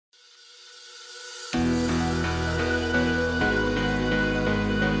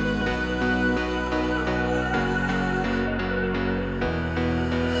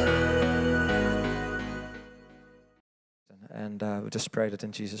And we just prayed it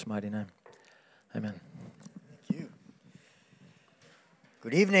in Jesus' mighty name. Amen. Thank you.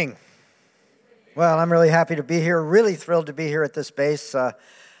 Good evening. Well, I'm really happy to be here, really thrilled to be here at this base. I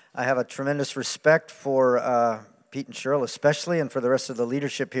have a tremendous respect for Pete and Cheryl especially, and for the rest of the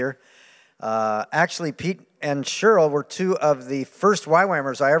leadership here. Actually, Pete and Cheryl were two of the first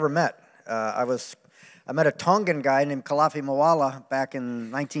YWAMers I ever met. I met a Tongan guy named Kalafi Mawala back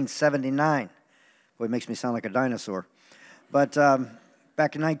in 1979. Boy, it makes me sound like a dinosaur. But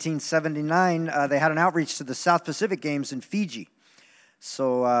back in 1979, they had an outreach to the South Pacific Games in Fiji.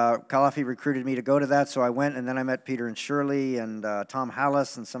 So Kalafi recruited me to go to that, so I went, and then I met Peter and Shirley and Tom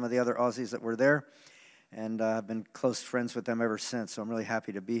Hallis and some of the other Aussies that were there, and I've been close friends with them ever since, so I'm really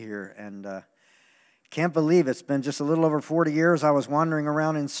happy to be here. And can't believe it's been just a little over 40 years. I was wandering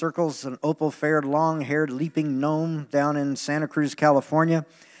around in circles, an opal-fared, long-haired, leaping gnome down in Santa Cruz, California,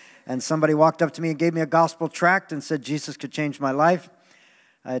 and somebody walked up to me and gave me a gospel tract and said Jesus could change my life.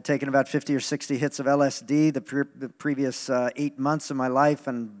 I had taken about 50 or 60 hits of LSD the previous 8 months of my life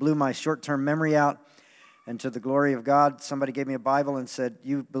and blew my short-term memory out. And to the glory of God, somebody gave me a Bible and said,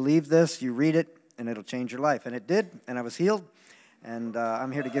 you believe this, you read it, and it'll change your life. And it did, and I was healed. And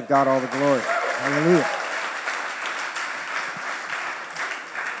I'm here to give God all the glory. Hallelujah.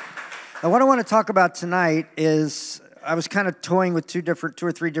 Now, what I want to talk about tonight is, I was kind of toying with two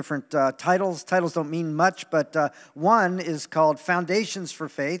or three different titles. Titles don't mean much, but one is called Foundations for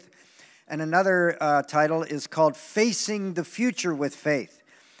Faith, and another title is called Facing the Future with Faith.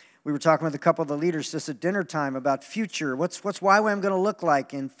 We were talking with a couple of the leaders just at dinner time about future. What's YWAM going to look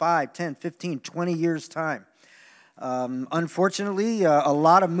like in 5, 10, 15, 20 years' time? Unfortunately, a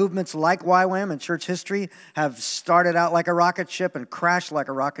lot of movements like YWAM in church history have started out like a rocket ship and crashed like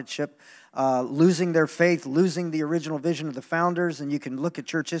a rocket ship, losing their faith, losing the original vision of the founders. And you can look at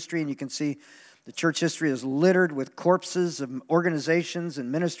church history and you can see the church history is littered with corpses of organizations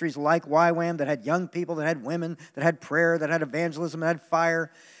and ministries like YWAM that had young people, that had women, that had prayer, that had evangelism, that had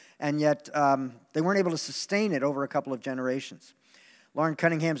fire. And yet they weren't able to sustain it over a couple of generations. Lauren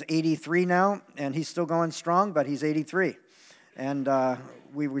Cunningham's 83 now, and he's still going strong, but he's 83. And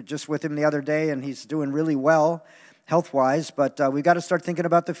we were just with him the other day, and he's doing really well health-wise, but we've got to start thinking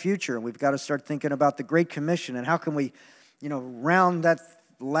about the future, and we've got to start thinking about the Great Commission, and how can we, round that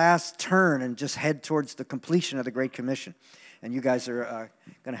last turn and just head towards the completion of the Great Commission. And you guys are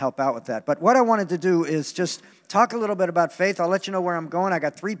going to help out with that. But what I wanted to do is just talk a little bit about faith. I'll let you know where I'm going. I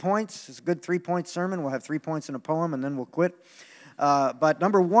got 3 points. It's a good 3-point sermon. We'll have 3 points in a poem, and then we'll quit. But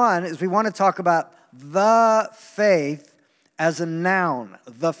number one is we want to talk about the faith as a noun,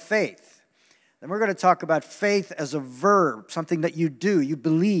 the faith. Then we're going to talk about faith as a verb, something that you do, you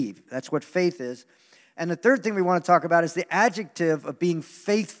believe. That's what faith is. And the third thing we want to talk about is the adjective of being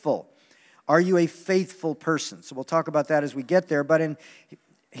faithful. Are you a faithful person? So we'll talk about that as we get there. But in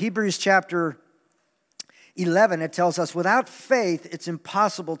Hebrews chapter 11, it tells us, without faith, it's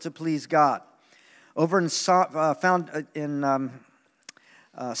impossible to please God. Over in found in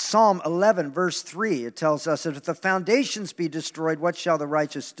Psalm 11, verse 3, it tells us, if the foundations be destroyed, what shall the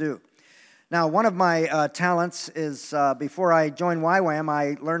righteous do? Now, one of my talents is, before I joined YWAM,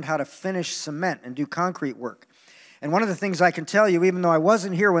 I learned how to finish cement and do concrete work. And one of the things I can tell you, even though I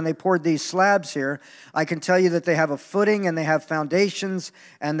wasn't here when they poured these slabs here, I can tell you that they have a footing and they have foundations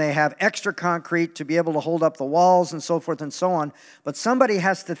and they have extra concrete to be able to hold up the walls and so forth and so on. But somebody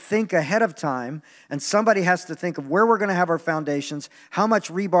has to think ahead of time, and somebody has to think of where we're going to have our foundations, how much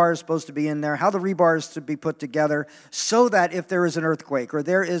rebar is supposed to be in there, how the rebar is to be put together, so that if there is an earthquake or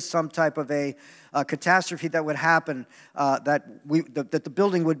there is some type of a catastrophe that would happen, that the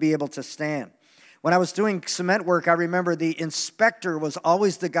building would be able to stand. When I was doing cement work, I remember the inspector was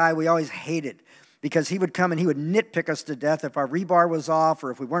always the guy we always hated, because he would come and he would nitpick us to death if our rebar was off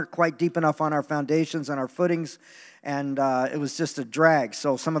or if we weren't quite deep enough on our foundations and our footings, and it was just a drag.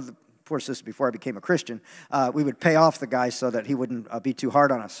 So some of the, of course, this is before I became a Christian, we would pay off the guy so that he wouldn't be too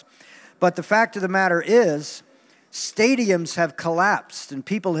hard on us. But the fact of the matter is, stadiums have collapsed and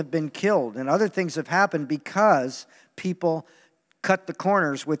people have been killed and other things have happened because people cut the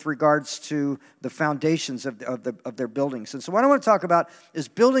corners with regards to the foundations of their buildings. And so what I want to talk about is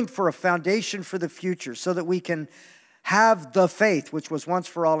building for a foundation for the future so that we can have the faith which was once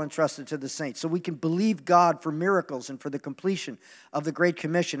for all entrusted to the saints, so we can believe God for miracles and for the completion of the Great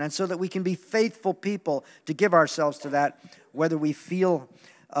Commission, and so that we can be faithful people to give ourselves to that, whether we feel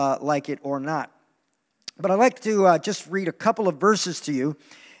like it or not. But I'd like to just read a couple of verses to you.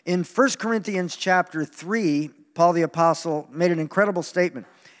 In 1 Corinthians chapter 3, Paul the Apostle made an incredible statement.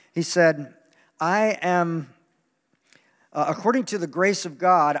 He said, I am, according to the grace of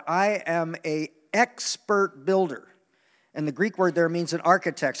God, I am an expert builder. And the Greek word there means an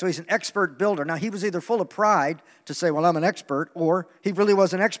architect. So he's an expert builder. Now, he was either full of pride to say, well, I'm an expert, or he really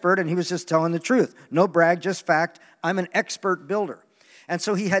was an expert and he was just telling the truth. No brag, just fact. I'm an expert builder. And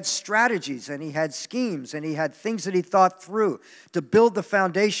so he had strategies and he had schemes and he had things that he thought through to build the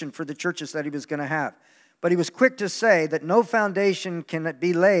foundation for the churches that he was going to have. But he was quick to say that no foundation can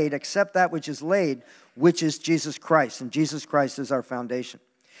be laid except that which is laid, which is Jesus Christ. And Jesus Christ is our foundation.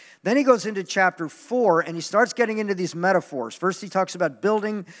 Then he goes into chapter 4, and he starts getting into these metaphors. First, he talks about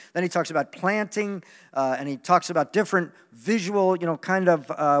building. Then he talks about planting. And he talks about different visual, kind of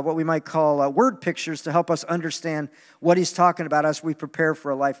what we might call word pictures to help us understand what he's talking about as we prepare for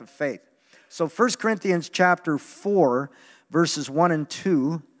a life of faith. So 1 Corinthians chapter 4, verses 1 and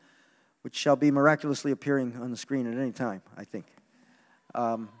 2, which shall be miraculously appearing on the screen at any time, I think.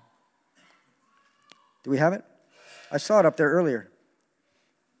 Do we have it? I saw it up there earlier.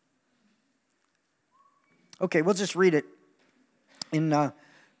 Okay, we'll just read it. In 1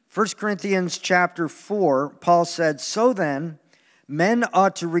 Corinthians chapter 4, Paul said, "So then, men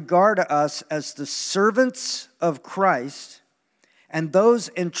ought to regard us as the servants of Christ and those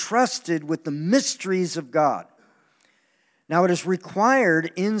entrusted with the mysteries of God. Now it is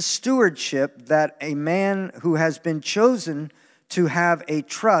required in stewardship that a man who has been chosen to have a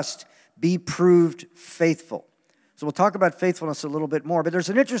trust be proved faithful." So we'll talk about faithfulness a little bit more. But there's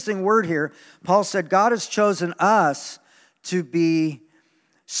an interesting word here. Paul said God has chosen us to be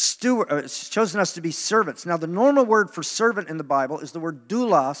servants. Now the normal word for servant in the Bible is the word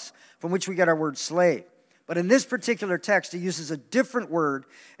doulos, from which we get our word slave. But in this particular text, he uses a different word,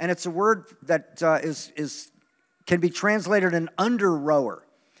 and it's a word that can be translated an under-rower.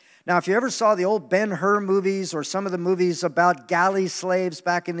 Now, if you ever saw the old Ben-Hur movies or some of the movies about galley slaves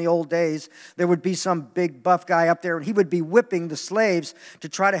back in the old days, there would be some big buff guy up there, and he would be whipping the slaves to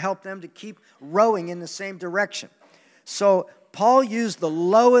try to help them to keep rowing in the same direction. So Paul used the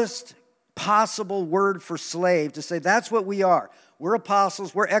lowest possible word for slave to say that's what we are. We're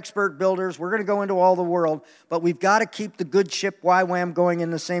apostles, we're expert builders, we're going to go into all the world, but we've got to keep the good ship YWAM going in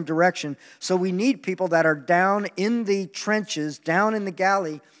the same direction. So we need people that are down in the trenches, down in the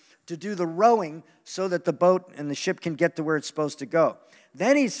galley, to do the rowing so that the boat and the ship can get to where it's supposed to go.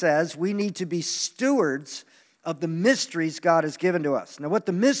 Then he says we need to be stewards of the mysteries God has given to us. Now what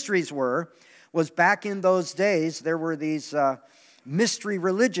the mysteries were was back in those days there were these mystery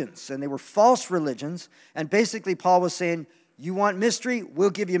religions, and they were false religions, and basically Paul was saying, you want mystery?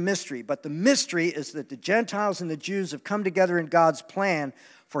 We'll give you mystery. But the mystery is that the Gentiles and the Jews have come together in God's plan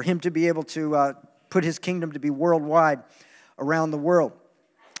for him to be able to put his kingdom to be worldwide around the world.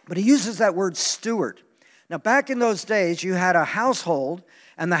 But he uses that word steward. Now, back in those days, you had a household,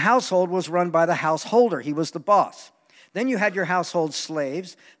 and the household was run by the householder. He was the boss. Then you had your household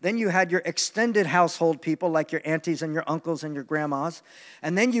slaves. Then you had your extended household people, like your aunties and your uncles and your grandmas.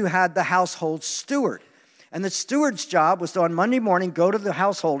 And then you had the household steward. And the steward's job was to, on Monday morning, go to the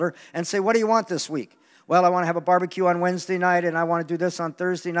householder and say, what do you want this week? Well, I want to have a barbecue on Wednesday night, and I want to do this on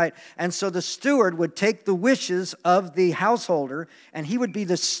Thursday night. And so the steward would take the wishes of the householder, and he would be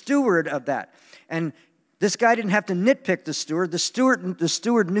the steward of that. And this guy didn't have to nitpick the steward. The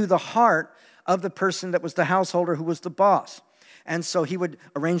steward knew the heart of the person that was the householder who was the boss. And so he would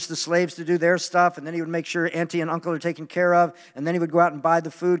arrange the slaves to do their stuff, and then he would make sure auntie and uncle are taken care of, and then he would go out and buy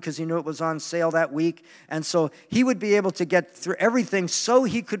the food because he knew it was on sale that week. And so he would be able to get through everything so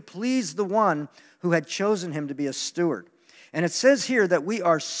he could please the one who had chosen him to be a steward. And it says here that we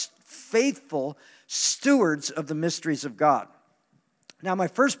are faithful stewards of the mysteries of God. Now, my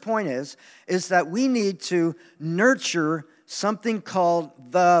first point is that we need to nurture something called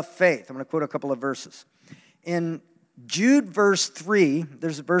the faith. I'm going to quote a couple of verses. In Jude verse 3,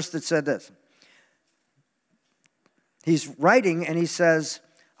 there's a verse that said this. He's writing and he says,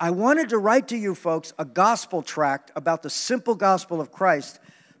 I wanted to write to you folks a gospel tract about the simple gospel of Christ,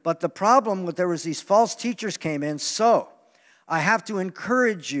 but the problem was there was these false teachers came in, so I have to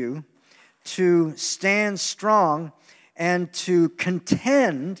encourage you to stand strong and to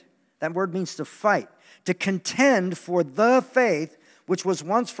contend, that word means to fight, to contend for the faith which was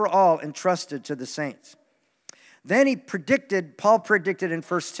once for all entrusted to the saints. Then Paul predicted in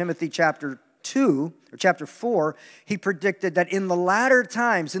 1 Timothy chapter 2, or chapter 4, he predicted that in the latter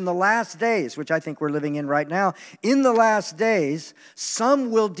times, in the last days, which I think we're living in right now, in the last days, some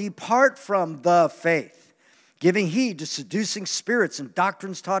will depart from the faith, giving heed to seducing spirits and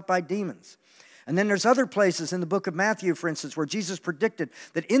doctrines taught by demons. And then there's other places in the book of Matthew, for instance, where Jesus predicted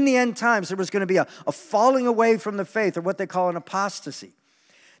that in the end times there was going to be a falling away from the faith, or what they call an apostasy.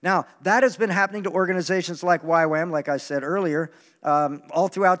 Now, that has been happening to organizations like YWAM, like I said earlier, all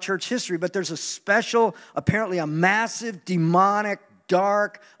throughout church history, but there's a special, apparently a massive, demonic,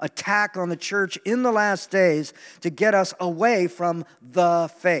 dark attack on the church in the last days to get us away from the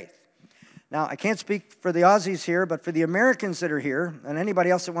faith. Now, I can't speak for the Aussies here, but for the Americans that are here, and anybody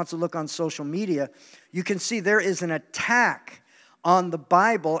else that wants to look on social media, you can see there is an attack on the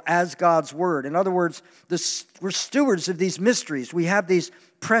Bible as God's Word. In other words, we're stewards of these mysteries. We have these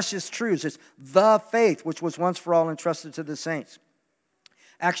precious truths. It's the faith, which was once for all entrusted to the saints.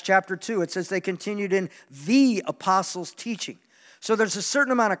 Acts chapter 2, it says they continued in the apostles' teaching. So there's a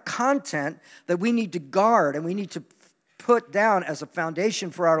certain amount of content that we need to guard and we need to put down as a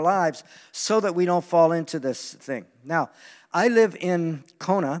foundation for our lives so that we don't fall into this thing. Now, I live in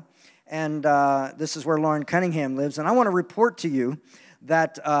Kona, and this is where Lauren Cunningham lives, and I want to report to you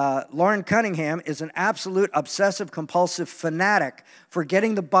that Lauren Cunningham is an absolute obsessive-compulsive fanatic for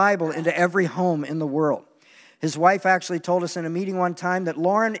getting the Bible into every home in the world. His wife actually told us in a meeting one time that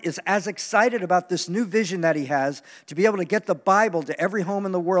Lauren is as excited about this new vision that he has to be able to get the Bible to every home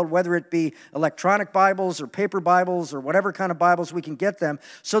in the world, whether it be electronic Bibles or paper Bibles or whatever kind of Bibles we can get them,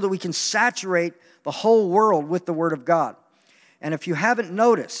 so that we can saturate the whole world with the Word of God. And if you haven't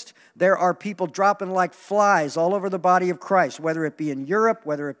noticed, there are people dropping like flies all over the body of Christ, whether it be in Europe,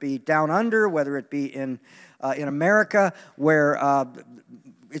 whether it be down under, whether it be in America, where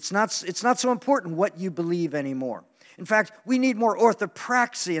it's not so important what you believe anymore. In fact, we need more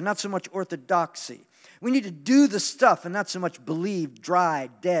orthopraxy and not so much orthodoxy. We need to do the stuff and not so much believe dry,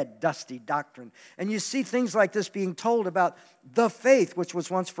 dead, dusty doctrine. And you see things like this being told about the faith, which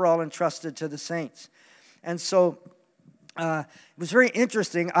was once for all entrusted to the saints. And so it was very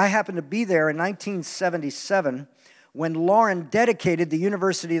interesting. I happened to be there in 1977 when Lauren dedicated the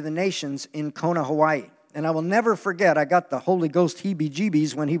University of the Nations in Kona, Hawaii. And I will never forget, I got the Holy Ghost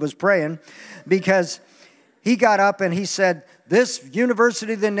heebie-jeebies when he was praying, because he got up and he said, this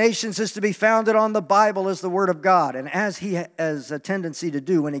University of the Nations is to be founded on the Bible as the Word of God. And as he has a tendency to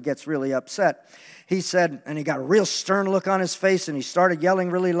do when he gets really upset, he said, and he got a real stern look on his face, and he started yelling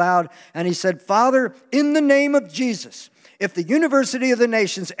really loud, and he said, Father, in the name of Jesus, if the University of the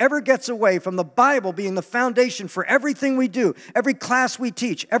Nations ever gets away from the Bible being the foundation for everything we do, every class we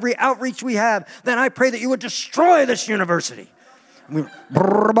teach, every outreach we have, then I pray that you would destroy this university. And we,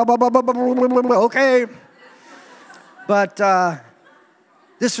 okay. But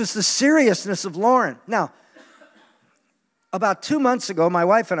this was the seriousness of Lauren. Now, about 2 months ago, my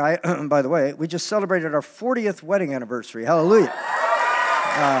wife and I, by the way, we just celebrated our 40th wedding anniversary. Hallelujah.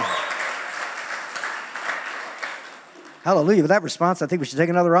 Hallelujah. With that response, I think we should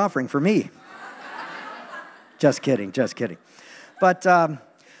take another offering for me. Just kidding, just kidding. But on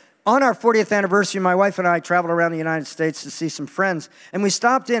our 40th anniversary, my wife and I traveled around the United States to see some friends, and we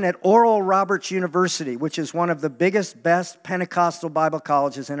stopped in at Oral Roberts University, which is one of the biggest, best Pentecostal Bible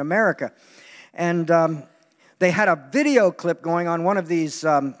colleges in America. And they had a video clip going on one of these,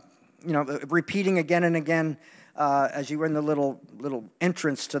 repeating again and again as you were in the little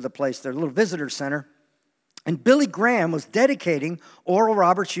entrance to the place, their little visitor center. And Billy Graham was dedicating Oral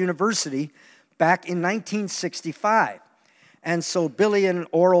Roberts University back in 1965. And so Billy and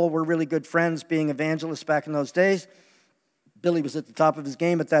Oral were really good friends, being evangelists back in those days. Billy was at the top of his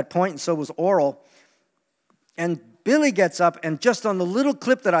game at that point, and so was Oral. And Billy gets up, and just on the little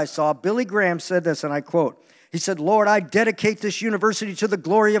clip that I saw, Billy Graham said this, and I quote, he said, Lord, I dedicate this university to the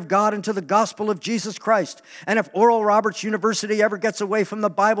glory of God and to the gospel of Jesus Christ. And if Oral Roberts University ever gets away from the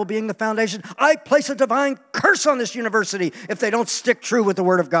Bible being the foundation, I place a divine curse on this university if they don't stick true with the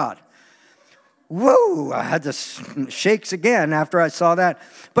Word of God. Whoa, I had the shakes again after I saw that.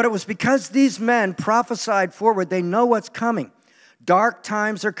 But it was because these men prophesied forward. They know what's coming. Dark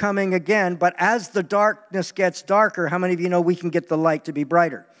times are coming again, but as the darkness gets darker, how many of you know we can get the light to be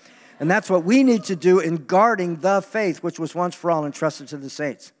brighter? And that's what we need to do in guarding the faith, which was once for all entrusted to the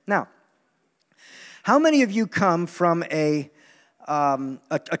saints. Now, how many of you come from a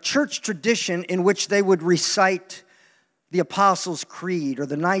church tradition in which they would recite the Apostles' Creed or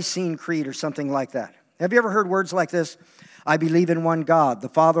the Nicene Creed or something like that? Have you ever heard words like this? I believe in one God, the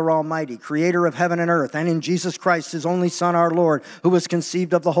Father Almighty, creator of heaven and earth, and in Jesus Christ, his only Son, our Lord, who was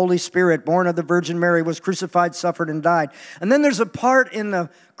conceived of the Holy Spirit, born of the Virgin Mary, was crucified, suffered, and died. And then there's a part in the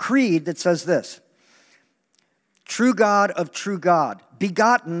creed that says this, true God of true God,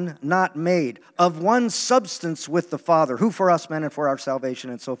 begotten, not made, of one substance with the Father, who for us men and for our salvation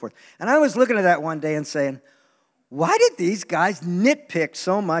and so forth. And I was looking at that one day and saying, why did these guys nitpick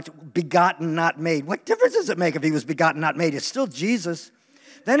so much, begotten, not made? What difference does it make if he was begotten, not made? It's still Jesus.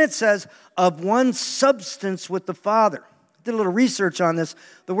 Then it says, of one substance with the Father. did a little research on this.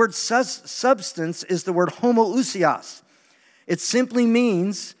 The word substance is the word homoousios. It simply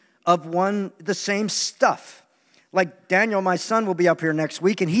means of the same stuff. Like Daniel, my son, will be up here next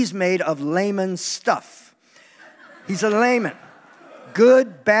week, and he's made of Lehmann stuff. He's a layman.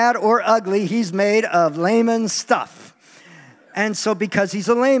 Good, bad, or ugly, he's made of Lehmann stuff. And so because he's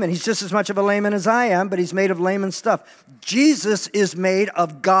a layman, he's just as much of a layman as I am, but he's made of Lehmann stuff. Jesus is made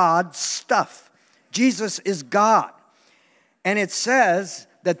of God stuff. Jesus is God. And it says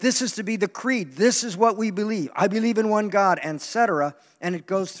that this is to be the creed. This is what we believe. I believe in one God, etc. And it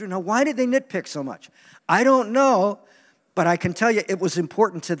goes through. Now, why did they nitpick so much? I don't know, but I can tell you it was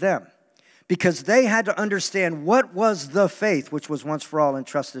important to them. Because they had to understand what was the faith, which was once for all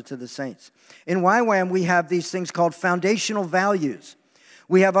entrusted to the saints. In YWAM, we have these things called foundational values.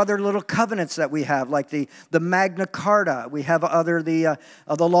 We have other little covenants that we have, like the Magna Carta. We have the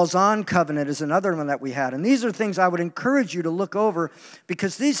Lausanne Covenant is another one that we had. And these are things I would encourage you to look over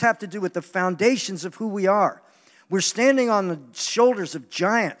because these have to do with the foundations of who we are. We're standing on the shoulders of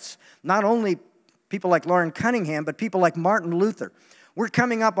giants, not only people like Lauren Cunningham, but people like Martin Luther. We're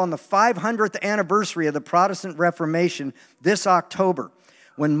coming up on the 500th anniversary of the Protestant Reformation this October,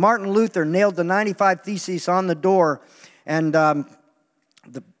 when Martin Luther nailed the 95 Theses on the door, and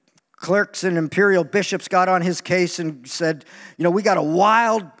the clerks and imperial bishops got on his case and said, you know, we got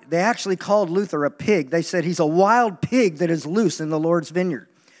they actually called Luther a pig. They said he's a wild pig that is loose in the Lord's vineyard.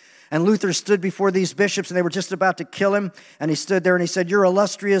 And Luther stood before these bishops, and they were just about to kill him. And he stood there, and he said, your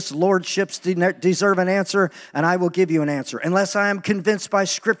illustrious lordships deserve an answer, and I will give you an answer. Unless I am convinced by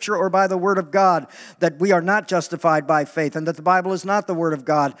Scripture or by the Word of God that we are not justified by faith and that the Bible is not the Word of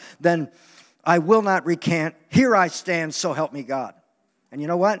God, then I will not recant. Here I stand, so help me God. And you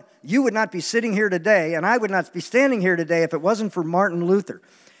know what? You would not be sitting here today, and I would not be standing here today if it wasn't for Martin Luther.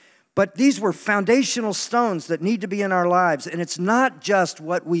 But these were foundational stones that need to be in our lives. And it's not just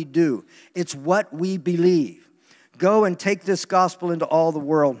what we do. It's what we believe. Go and take this gospel into all the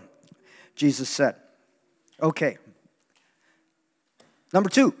world, Jesus said. Okay. Number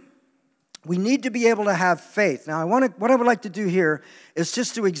 2, we need to be able to have faith. Now, what I would like to do here is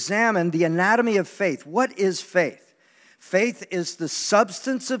just to examine the anatomy of faith. What is faith? Faith is the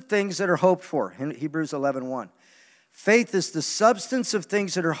substance of things that are hoped for, in Hebrews 11:1. Faith is the substance of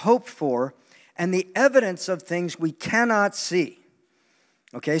things that are hoped for and the evidence of things we cannot see.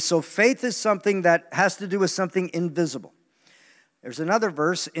 Okay, so faith is something that has to do with something invisible. There's another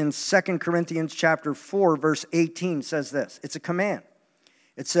verse in 2 Corinthians chapter 4, verse 18 says this. It's a command.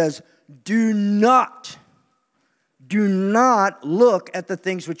 It says, do not look at the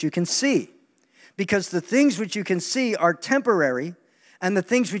things which you can see, because the things which you can see are temporary, and the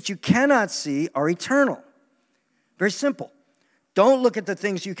things which you cannot see are eternal. Very simple. Don't look at the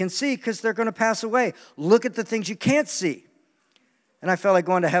things you can see because they're going to pass away. Look at the things you can't see. And I felt like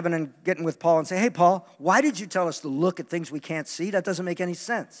going to heaven and getting with Paul and say, hey, Paul, why did you tell us to look at things we can't see? That doesn't make any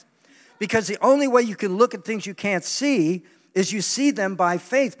sense. Because the only way you can look at things you can't see is you see them by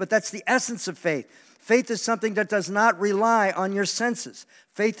faith. But that's the essence of faith. Faith is something that does not rely on your senses.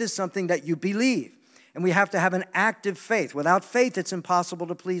 Faith is something that you believe. And we have to have an active faith. Without faith, it's impossible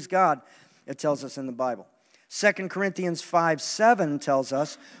to please God, it tells us in the Bible. 2 Corinthians 5:7 tells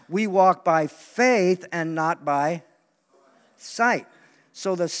us we walk by faith and not by sight.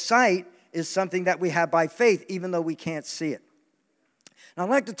 So the sight is something that we have by faith, even though we can't see it. Now, I'd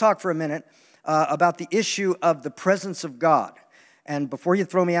like to talk for a minute about the issue of the presence of God. And before you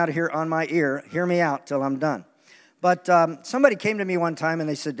throw me out of here on my ear, hear me out till I'm done. But somebody came to me one time and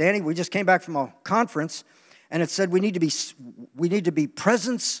they said, Danny, we just came back from a conference, and it said we need to be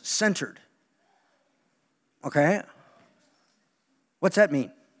presence-centered. Okay? What's that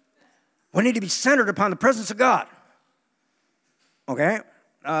mean? We need to be centered upon the presence of God. Okay?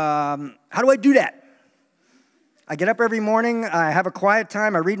 How do I do that? I get up every morning, I have a quiet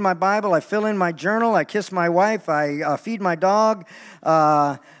time, I read my Bible, I fill in my journal, I kiss my wife, I feed my dog,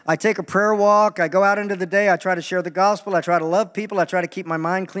 I take a prayer walk, I go out into the day, I try to share the gospel, I try to love people, I try to keep my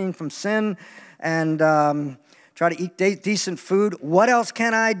mind clean from sin, and try to eat decent food. What else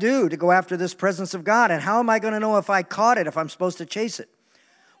can I do to go after this presence of God? And how am I going to know if I caught it, if I'm supposed to chase it?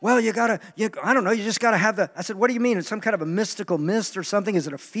 Well, I don't know, you just got to have I said, what do you mean? It's some kind of a mystical mist or something? Is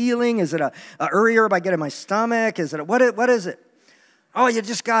it a feeling? Is it a uri herb I get in my stomach? Is it what is it? Oh, you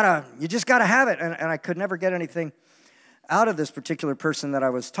just got to have it. And I could never get anything out of this particular person that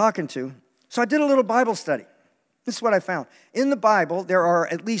I was talking to. So I did a little Bible study. This is what I found. In the Bible, there are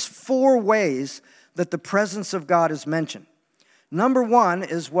at least 4 ways that the presence of God is mentioned. Number 1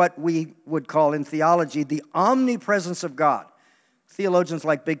 is what we would call in theology the omnipresence of God. Theologians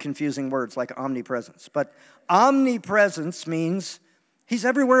like big confusing words like omnipresence. But omnipresence means he's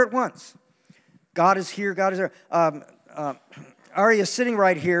everywhere at once. God is here, God is there. Ari is sitting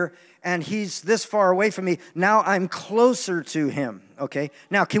right here, and he's this far away from me. Now I'm closer to him, okay?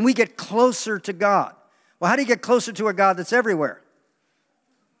 Now, can we get closer to God? Well, how do you get closer to a God that's everywhere?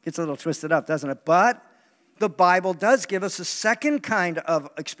 Gets a little twisted up, doesn't it? But the Bible does give us a second kind of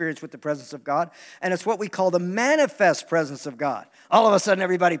experience with the presence of God, and it's what we call the manifest presence of God. All of a sudden,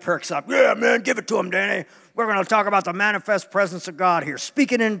 everybody perks up. Yeah, man, give it to him, Danny. We're going to talk about the manifest presence of God here.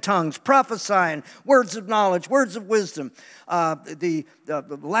 Speaking in tongues, prophesying, words of knowledge, words of wisdom, the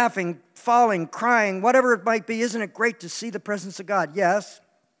laughing, falling, crying, whatever it might be. Isn't it great to see the presence of God? Yes.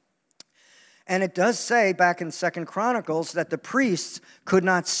 And it does say back in 2 Chronicles that the priests could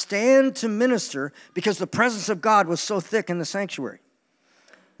not stand to minister because the presence of God was so thick in the sanctuary.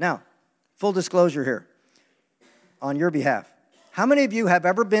 Now, full disclosure here on your behalf. How many of you have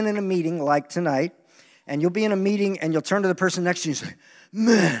ever been in a meeting like tonight, and you'll be in a meeting and you'll turn to the person next to you and say,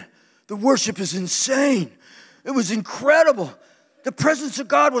 man, the worship is insane. It was incredible. The presence of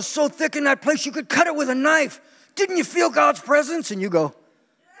God was so thick in that place you could cut it with a knife. Didn't you feel God's presence? And you go,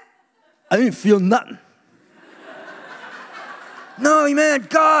 I didn't feel nothing. No, man,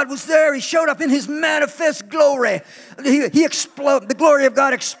 God was there. He showed up in his manifest glory. The glory of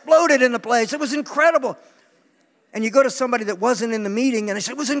God exploded in the place. It was incredible. And you go to somebody that wasn't in the meeting, and they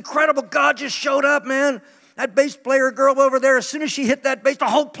say, it was incredible. God just showed up, man. That bass player girl over there, as soon as she hit that bass, the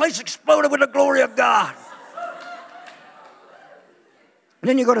whole place exploded with the glory of God. And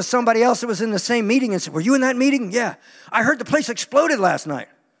then you go to somebody else that was in the same meeting and say, were you in that meeting? Yeah. I heard the place exploded last night.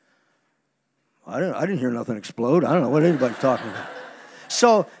 I didn't hear nothing explode. I don't know what anybody's talking about.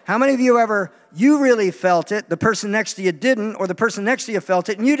 So how many of you you really felt it, the person next to you didn't, or the person next to you felt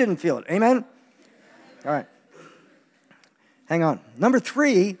it and you didn't feel it? Amen? All right. Hang on. Number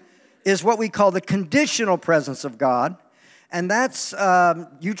 3 is what we call the conditional presence of God. And that's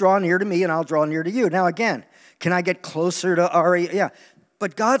you draw near to me and I'll draw near to you. Now again, can I get closer to Ari? Yeah.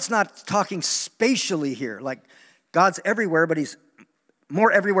 But God's not talking spatially here. Like God's everywhere, but he's more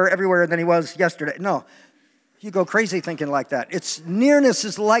everywhere than he was yesterday. No. You go crazy thinking like that. It's nearness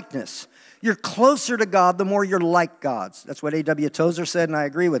is likeness. You're closer to God the more you're like God's. That's what A.W. Tozer said, and I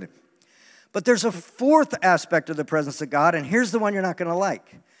agree with him. But there's a fourth aspect of the presence of God, and here's the one you're not going to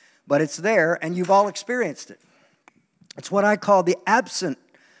like. But it's there, and you've all experienced it. It's what I call the absent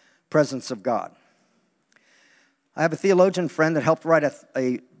presence of God. I have a theologian friend that helped write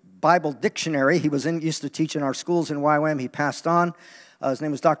a Bible dictionary. He used to teach in our schools in YWAM. He passed on. His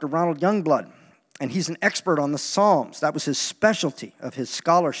name was Dr. Ronald Youngblood, and he's an expert on the Psalms. That was his specialty of his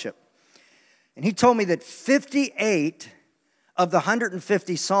scholarship. And he told me that 58 of the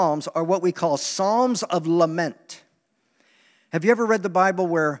 150 Psalms are what we call Psalms of Lament. Have you ever read the Bible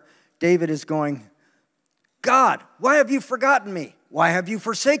where David is going, God, why have you forgotten me? Why have you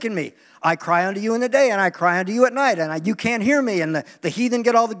forsaken me? I cry unto you in the day, and I cry unto you at night, and you can't hear me, and the heathen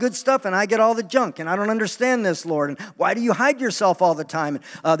get all the good stuff, and I get all the junk, and I don't understand this, Lord, and why do you hide yourself all the time?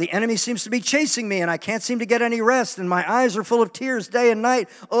 The enemy seems to be chasing me, and I can't seem to get any rest, and my eyes are full of tears day and night.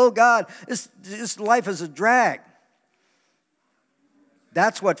 Oh, God, this life is a drag.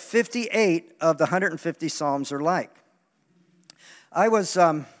 That's what 58 of the 150 Psalms are like. I was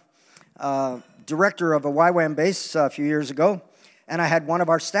director of a YWAM base a few years ago, and I had one of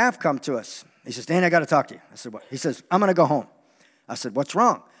our staff come to us. He says, Danny, I got to talk to you. I said, what? He says, I'm going to go home. I said, what's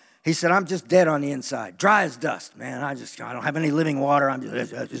wrong? He said, I'm just dead on the inside, dry as dust, man. I don't have any living water.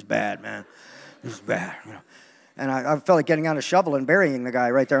 It's just bad, man. It's bad, you know. And I felt like getting out a shovel and burying the guy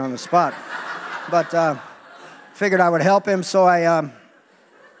right there on the spot. But figured I would help him, so I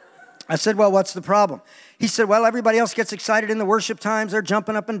said, well, what's the problem? He said, well, everybody else gets excited in the worship times. They're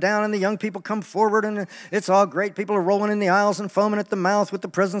jumping up and down, and the young people come forward, and it's all great. People are rolling in the aisles and foaming at the mouth with the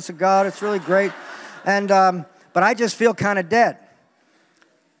presence of God. It's really great. And but I just feel kind of dead.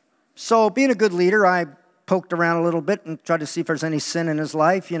 So being a good leader, I poked around a little bit and tried to see if there's any sin in his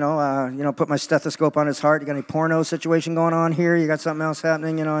life. Put my stethoscope on his heart. You got any porno situation going on here? You got something else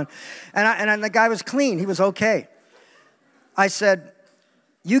happening? And the guy was clean. He was okay. I said,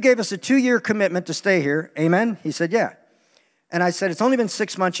 you gave us a 2-year commitment to stay here. Amen? He said, yeah. And I said, it's only been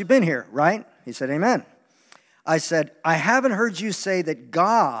 6 months you've been here, right? He said, amen. I said, I haven't heard you say that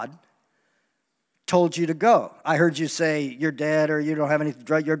God told you to go. I heard you say you're dead or you don't have any,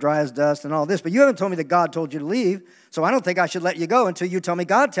 you're dry as dust and all this, but you haven't told me that God told you to leave, so I don't think I should let you go until you tell me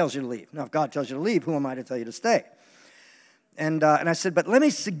God tells you to leave. Now, if God tells you to leave, who am I to tell you to stay? And I said, but let me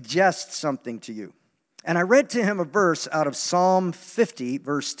suggest something to you. And I read to him a verse out of Psalm 50,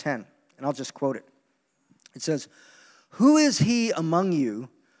 verse 10, and I'll just quote it. It says, Who is he among you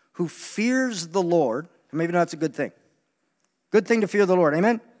who fears the Lord? Maybe that's a good thing. Good thing to fear the Lord.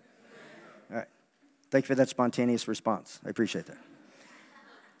 Amen? All right. Thank you for that spontaneous response. I appreciate that.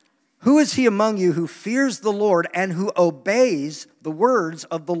 Who is he among you who fears the Lord and who obeys the words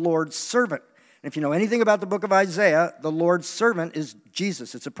of the Lord's servant? And if you know anything about the book of Isaiah, the Lord's servant is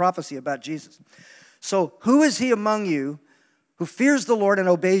Jesus. It's a prophecy about Jesus. So who is he among you who fears the Lord and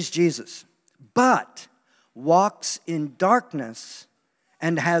obeys Jesus, but walks in darkness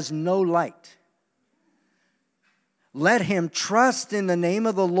and has no light? Let him trust in the name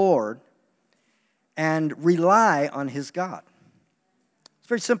of the Lord and rely on his God. It's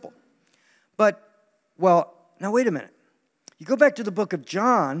very simple. But, well, now wait a minute. You go back to the book of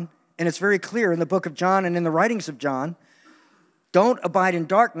John, and it's very clear in the book of John and in the writings of John, don't abide in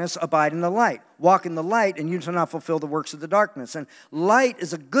darkness, abide in the light. Walk in the light, and you shall not fulfill the works of the darkness. And light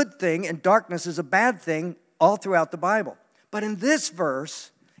is a good thing, and darkness is a bad thing all throughout the Bible. But in this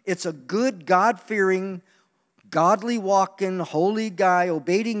verse, it's a good, God-fearing, godly walking, holy guy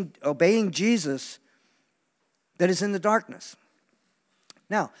obeying Jesus that is in the darkness.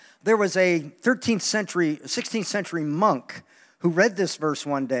 Now, there was a 16th century monk who read this verse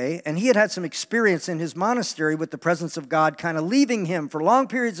one day, and he had had some experience in his monastery with the presence of God kind of leaving him for long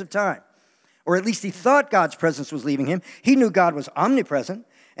periods of time. Or at least he thought God's presence was leaving him. He knew God was omnipresent,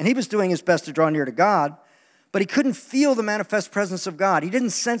 and he was doing his best to draw near to God, but he couldn't feel the manifest presence of God. He didn't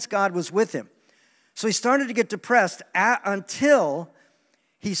sense God was with him. So he started to get depressed until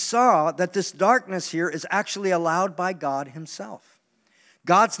he saw that this darkness here is actually allowed by God himself.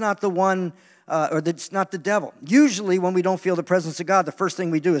 God's not the one, it's not the devil. Usually when we don't feel the presence of God, the first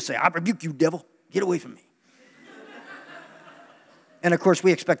thing we do is say, I rebuke you, devil. Get away from me. And of course,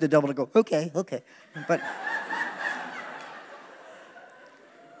 we expect the devil to go, okay. But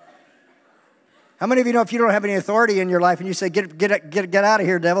how many of you know if you don't have any authority in your life and you say, get out of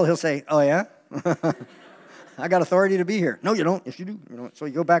here, devil, he'll say, oh yeah? I got authority to be here. No, you don't. Yes, you do. You know, so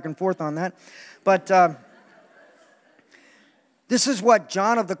you go back and forth on that. But this is what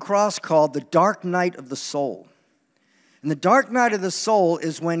John of the Cross called the dark night of the soul. And the dark night of the soul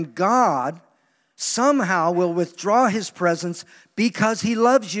is when God somehow will withdraw his presence because he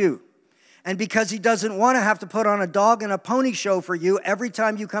loves you and because he doesn't want to have to put on a dog and a pony show for you every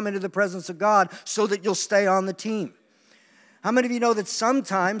time you come into the presence of God so that you'll stay on the team. How many of you know that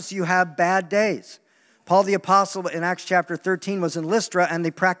sometimes you have bad days? Paul the Apostle in Acts chapter 13 was in Lystra, and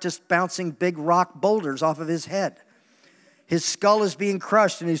they practiced bouncing big rock boulders off of his head. His skull is being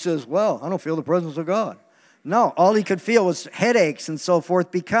crushed, and he says, well, I don't feel the presence of God. No, all he could feel was headaches and so forth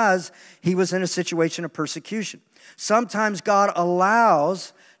because he was in a situation of persecution. Sometimes God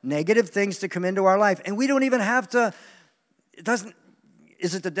allows negative things to come into our life, and we don't even have to,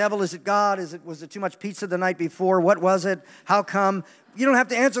 is it the devil? Is it God? Was it too much pizza the night before? What was it? How come? You don't have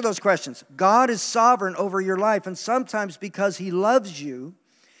to answer those questions. God is sovereign over your life, and sometimes because he loves you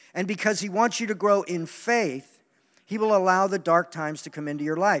and because he wants you to grow in faith, he will allow the dark times to come into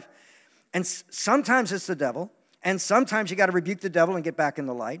your life. And sometimes it's the devil, and sometimes you got to rebuke the devil and get back in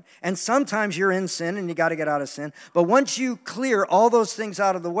the light, and sometimes you're in sin and you got to get out of sin. But once you clear all those things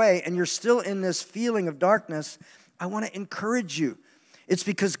out of the way and you're still in this feeling of darkness, I want to encourage you. It's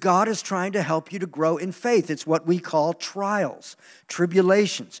because God is trying to help you to grow in faith. It's what we call trials,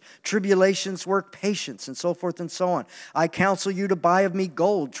 tribulations. Tribulations work patience, and so forth and so on. I counsel you to buy of me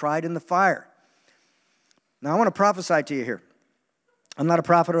gold tried in the fire. Now, I want to prophesy to you here. I'm not a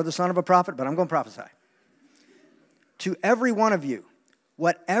prophet or the son of a prophet, but I'm going to prophesy. To every one of you,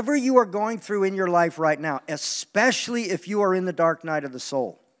 whatever you are going through in your life right now, especially if you are in the dark night of the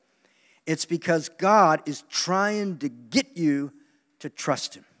soul, it's because God is trying to get you to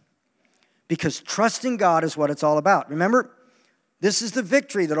trust him. Because trusting God is what it's all about. Remember, this is the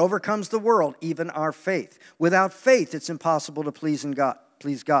victory that overcomes the world, even our faith. Without faith, it's impossible to please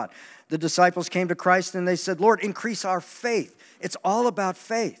God. The disciples came to Christ and they said, Lord, increase our faith. It's all about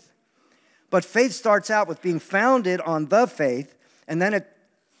faith. But faith starts out with being founded on the faith, and then it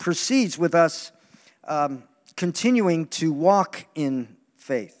proceeds with us continuing to walk in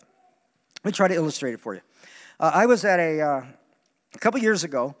faith. Let me try to illustrate it for you. I was at a couple years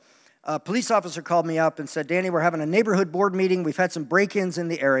ago, a police officer called me up and said, Danny, we're having a neighborhood board meeting. We've had some break-ins in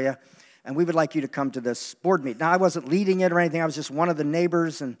the area, and we would like you to come to this board meeting. Now, I wasn't leading it or anything. I was just one of the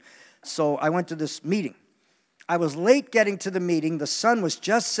neighbors, and so I went to this meeting. I was late getting to the meeting. The sun was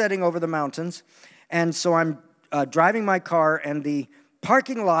just setting over the mountains, and so I'm driving my car, and the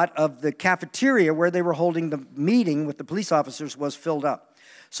parking lot of the cafeteria where they were holding the meeting with the police officers was filled up.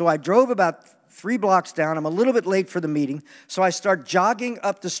 So I drove about 3 blocks down. I'm a little bit late for the meeting, so I start jogging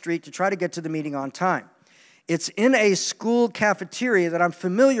up the street to try to get to the meeting on time. It's in a school cafeteria that I'm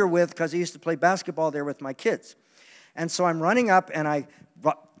familiar with because I used to play basketball there with my kids. And so I'm running up, and I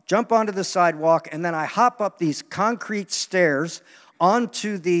jump onto the sidewalk, and then I hop up these concrete stairs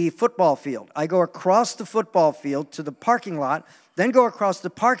onto the football field. I go across the football field to the parking lot, then go across the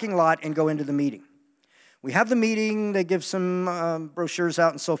parking lot and go into the meeting. We have the meeting, they give some brochures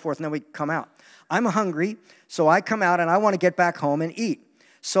out and so forth, and then we come out. I'm hungry, so I come out and I want to get back home and eat.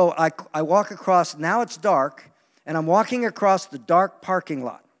 So I walk across, now it's dark, and I'm walking across the dark parking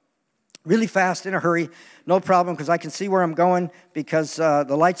lot. Really fast, in a hurry, no problem, because I can see where I'm going because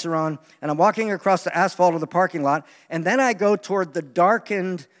the lights are on. And I'm walking across the asphalt of the parking lot, and then I go toward the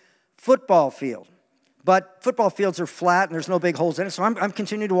darkened football field. But football fields are flat, and there's no big holes in it, so I'm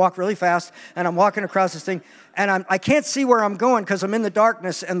continuing to walk really fast, and I'm walking across this thing, and I can't see where I'm going because I'm in the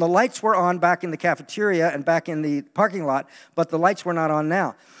darkness, and the lights were on back in the cafeteria and back in the parking lot, but the lights were not on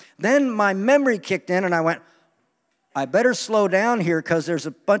now. Then my memory kicked in, and I went, I better slow down here because there's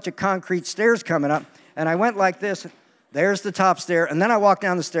a bunch of concrete stairs coming up. And I went like this. There's the top stair. And then I walked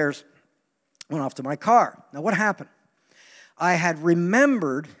down the stairs, went off to my car. Now, what happened? I had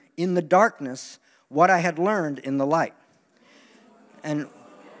remembered in the darkness what I had learned in the light. And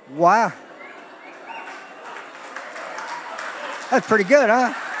wow. That's pretty good,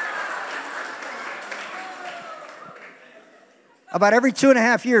 huh? About every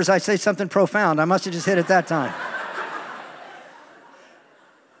 2.5 years, I say something profound. I must have just hit it that time.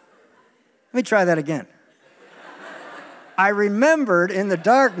 Let me try that again. I remembered in the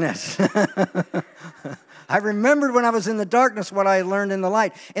darkness. I remembered when I was in the darkness what I learned in the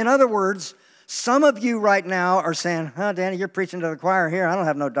light. In other words, some of you right now are saying, oh, Danny, you're preaching to the choir here. I don't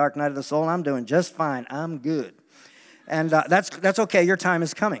have no dark night of the soul. I'm doing just fine. I'm good. And that's okay. Your time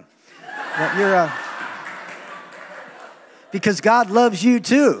is coming. Because God loves you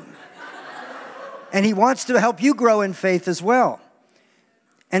too. And He wants to help you grow in faith as well.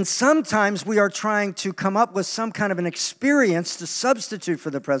 And sometimes we are trying to come up with some kind of an experience to substitute for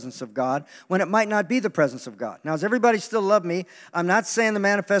the presence of God when it might not be the presence of God. Now, does everybody still love me? I'm not saying the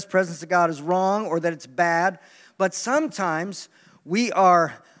manifest presence of God is wrong or that it's bad, but sometimes we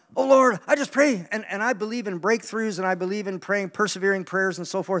are, oh, Lord, I just pray. And I believe in breakthroughs, and I believe in praying persevering prayers and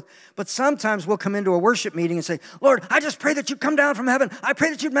so forth. But sometimes we'll come into a worship meeting and say, Lord, I just pray that you come down from heaven. I pray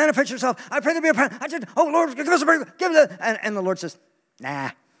that you'd manifest yourself. I pray there be a prayer. Oh, Lord, give us a breakthrough. Give it. And the Lord says,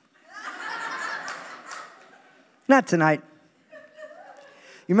 nah. Not tonight.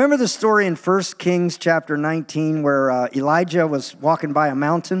 You remember the story in 1 Kings chapter 19 where Elijah was walking by a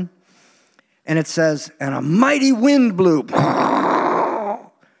mountain? And it says, and a mighty wind blew.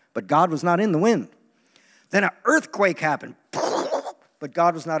 But God was not in the wind. Then an earthquake happened. But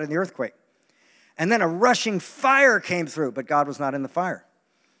God was not in the earthquake. And then a rushing fire came through. But God was not in the fire.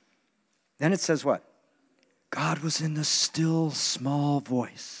 Then it says what? God was in the still small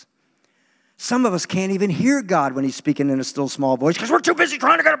voice. Some of us can't even hear God when He's speaking in a still small voice because we're too busy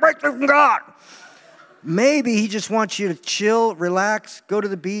trying to get a breakthrough from God. Maybe He just wants you to chill, relax, go to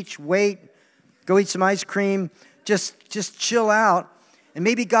the beach, wait, go eat some ice cream, just chill out. And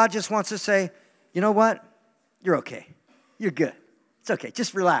maybe God just wants to say, you know what? You're okay. You're good. It's okay.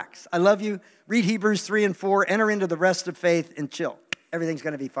 Just relax. I love you. Read Hebrews 3 and 4. Enter into the rest of faith and chill. Everything's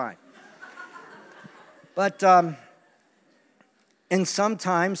going to be fine. But and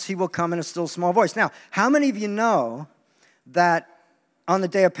sometimes He will come in a still small voice. Now, how many of you know that on the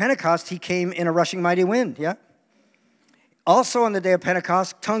day of Pentecost, He came in a rushing mighty wind? Yeah? Also on the day of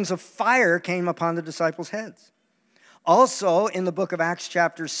Pentecost, tongues of fire came upon the disciples' heads. Also, in the book of Acts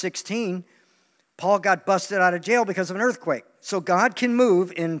chapter 16, Paul got busted out of jail because of an earthquake. So God can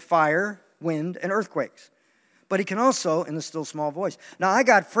move in fire, wind, and earthquakes. But He can also in the still small voice. Now, I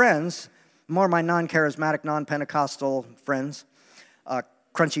got friends, more my non-charismatic, non-Pentecostal friends,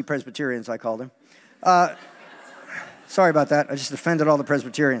 crunchy Presbyterians, I call them. Sorry about that. I just offended all the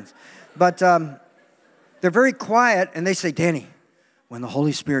Presbyterians. But they're very quiet, and they say, Danny, when the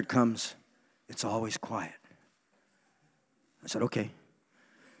Holy Spirit comes, it's always quiet. I said, okay.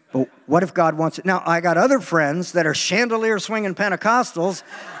 But what if God wants it? Now, I got other friends that are chandelier-swinging Pentecostals,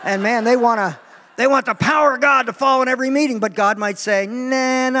 and man, they want the power of God to fall in every meeting, but God might say,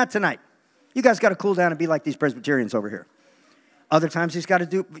 nah, not tonight. You guys got to cool down and be like these Presbyterians over here. Other times He's got to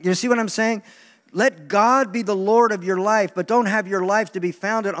do, you see what I'm saying? Let God be the Lord of your life, but don't have your life to be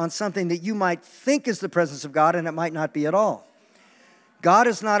founded on something that you might think is the presence of God, and it might not be at all. God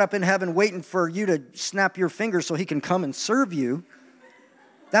is not up in heaven waiting for you to snap your fingers so He can come and serve you.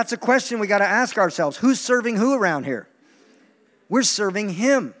 That's a question we got to ask ourselves. Who's serving who around here? We're serving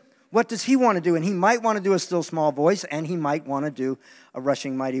Him. What does He want to do? And He might want to do a still small voice, and He might want to do a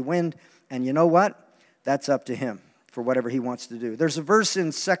rushing mighty wind. And you know what? that's up to him for whatever he wants to do. There's a verse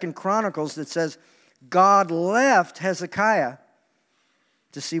in 2 Chronicles that says, God left Hezekiah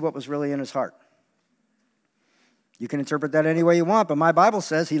to see what was really in his heart. You can interpret that any way you want, but my Bible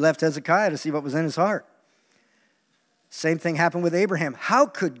says he left Hezekiah to see what was in his heart. Same thing happened with Abraham. How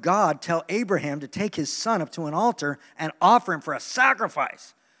could God tell Abraham to take his son up to an altar and offer him for a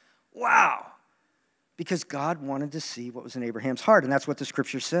sacrifice? Wow. Because God wanted to see what was in Abraham's heart, and that's what the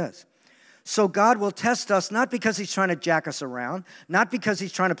scripture says. So God will test us not because he's trying to jack us around, not because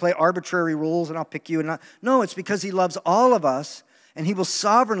he's trying to play arbitrary rules and I'll pick you. No, it's because he loves all of us, and he will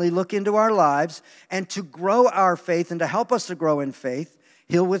sovereignly look into our lives, and to grow our faith and to help us to grow in faith,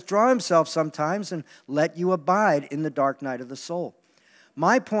 he'll withdraw himself sometimes and let you abide in the dark night of the soul.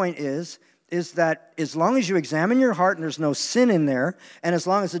 My point is that as long as you examine your heart and there's no sin in there, and as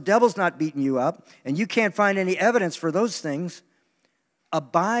long as the devil's not beating you up, and you can't find any evidence for those things,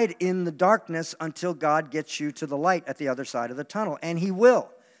 abide in the darkness until God gets you to the light at the other side of the tunnel, and he will.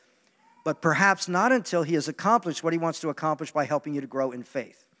 But perhaps not until he has accomplished what he wants to accomplish by helping you to grow in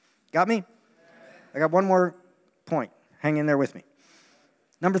faith. Got me? I got one more point. Hang in there with me.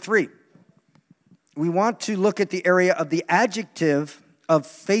 Number 3, we want to look at the area of the adjective of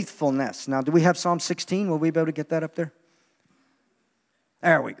faithfulness. Now, do we have Psalm 16? Will we be able to get that up there?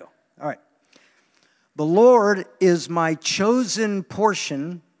 There we go. All right. The Lord is my chosen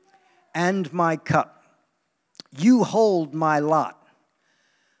portion and my cup. You hold my lot.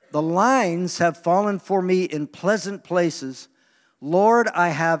 The lines have fallen for me in pleasant places. Lord, I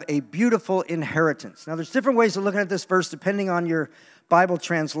have a beautiful inheritance. Now, there's different ways of looking at this verse depending on your Bible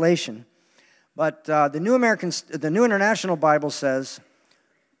translation. But the New International Bible says,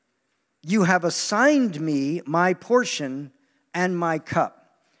 you have assigned me my portion and my cup.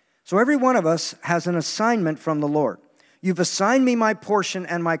 So every one of us has an assignment from the Lord. You've assigned me my portion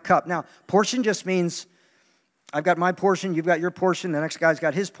and my cup. Now, portion just means I've got my portion, you've got your portion, the next guy's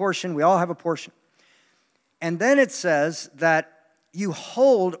got his portion, we all have a portion. And then it says that you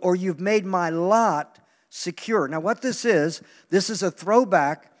hold or you've made my lot secure. Now what this is a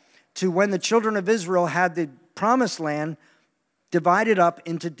throwback to when the children of Israel had the promised land divided up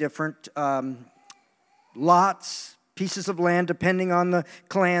into different lots, pieces of land, depending on the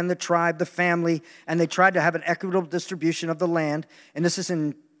clan, the tribe, the family, and they tried to have an equitable distribution of the land. And this is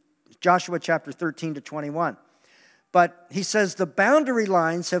in Joshua chapter 13 to 21. But he says, the boundary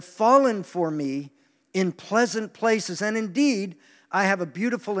lines have fallen for me in pleasant places, and indeed, I have a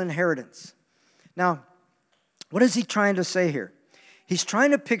beautiful inheritance. Now, what is he trying to say here? He's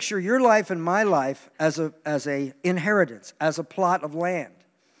trying to picture your life and my life as a inheritance, as a plot of land.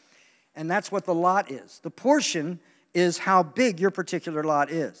 And that's what the lot is. The portion is how big your particular lot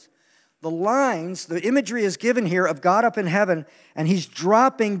is. The lines, the imagery is given here of God up in heaven, and he's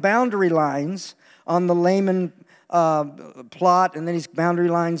dropping boundary lines on the Lehmann plot, and then he's boundary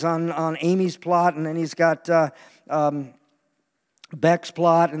lines on Amy's plot, and then he's got Beck's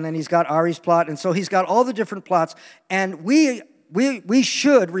plot, and then he's got Ari's plot, and so he's got all the different plots, and we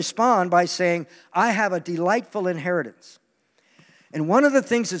should respond by saying, I have a delightful inheritance. And one of the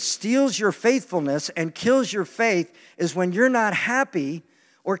things that steals your faithfulness and kills your faith is when you're not happy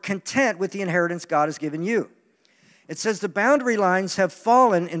or content with the inheritance God has given you. It says the boundary lines have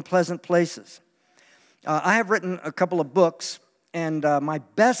fallen in pleasant places. I have written a couple of books, and my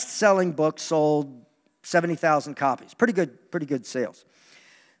best-selling book sold 70,000 copies. Pretty good sales.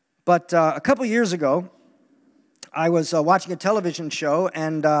 But a couple years ago, I was watching a television show,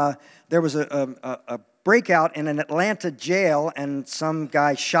 and there was a breakout in an Atlanta jail, and some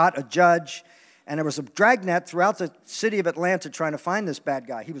guy shot a judge, and there was a dragnet throughout the city of Atlanta trying to find this bad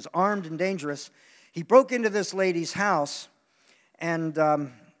guy. He was armed and dangerous. He broke into this lady's house, and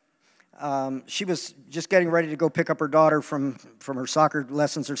she was just getting ready to go pick up her daughter from her soccer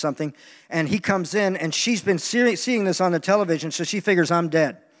lessons or something, and he comes in, and she's been seeing this on the television, so she figures I'm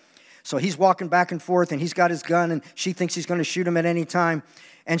dead. So he's walking back and forth, and he's got his gun, and she thinks he's going to shoot him at any time.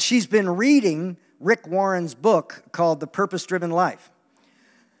 And she's been reading Rick Warren's book called The Purpose-Driven Life.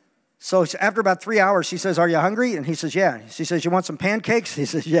 So after about 3 hours, she says, are you hungry? And he says, yeah. She says, you want some pancakes? He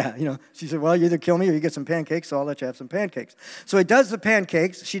says, yeah. She said, well, you either kill me or you get some pancakes, so I'll let you have some pancakes. So he does the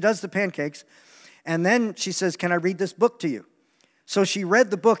pancakes. She does the pancakes. And then she says, can I read this book to you? So she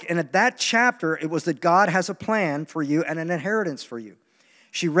read the book, and at that chapter, it was that God has a plan for you and an inheritance for you.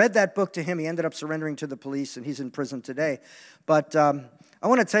 She read that book to him. He ended up surrendering to the police, and he's in prison today. But I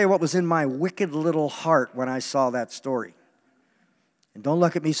want to tell you what was in my wicked little heart when I saw that story. And don't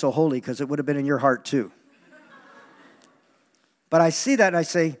look at me so holy, because it would have been in your heart too. But I see that, and I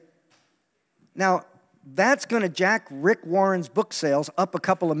say, now, that's going to jack Rick Warren's book sales up a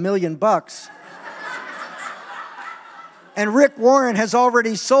couple of $1 million. And Rick Warren has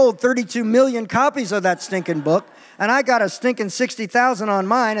already sold 32 million copies of that stinking book. And I got a stinking 60,000 on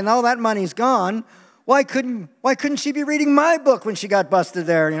mine, and all that money's gone. Why couldn't she be reading my book when she got busted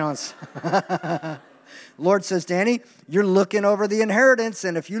there? You know, Lord says, Danny, you're looking over the inheritance,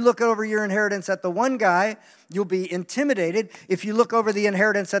 and if you look over your inheritance at the one guy, you'll be intimidated. If you look over the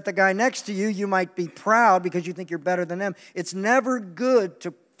inheritance at the guy next to you, you might be proud because you think you're better than them. It's never good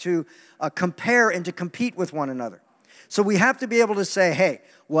to compare and to compete with one another. So we have to be able to say, hey,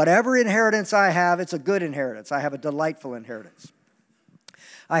 whatever inheritance I have, it's a good inheritance. I have a delightful inheritance.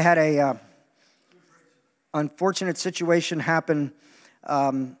 I had a unfortunate situation happen.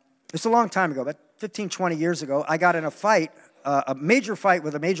 It's a long time ago, but 15, 20 years ago. I got in a fight, a major fight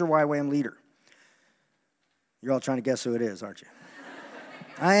with a major YWAM leader. You're all trying to guess who it is, aren't you?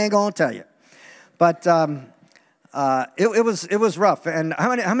 I ain't going to tell you. But it was rough. And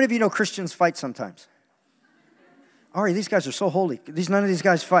how many of you know Christians fight sometimes? Ari, these guys are so holy. None of these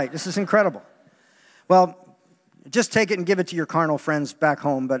guys fight. This is incredible. Well, just take it and give it to your carnal friends back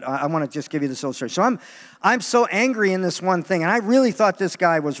home, but I want to just give you this illustration. So I'm so angry in this one thing, and I really thought this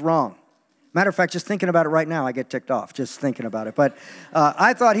guy was wrong. Matter of fact, just thinking about it right now, I get ticked off just thinking about it. But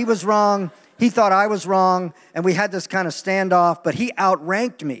I thought he was wrong. He thought I was wrong, and we had this kind of standoff, but he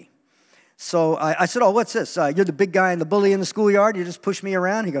outranked me. So I said, oh, what's this? You're the big guy and the bully in the schoolyard. You just push me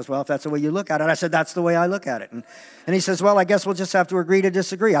around? He goes, well, if that's the way you look at it. I said, that's the way I look at it. And he says, well, I guess we'll just have to agree to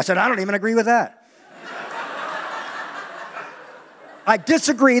disagree. I said, I don't even agree with that. I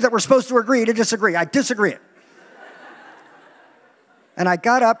disagree that we're supposed to agree to disagree. I disagree it. And I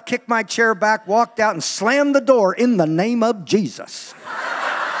got up, kicked my chair back, walked out, and slammed the door in the name of Jesus.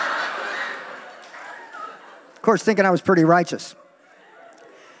 Of course, thinking I was pretty righteous.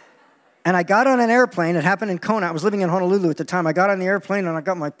 And I got on an airplane. It happened in Kona. I was living in Honolulu at the time. I got on the airplane, and I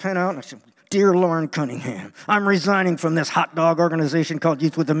got my pen out, and I said, Dear Lauren Cunningham, I'm resigning from this hot dog organization called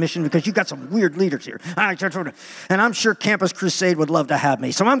Youth with a Mission because you got some weird leaders here. And I'm sure Campus Crusade would love to have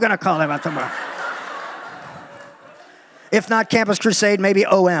me, so I'm going to call them out tomorrow. If not Campus Crusade, maybe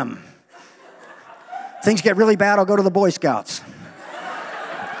OM. Things get really bad, I'll go to the Boy Scouts.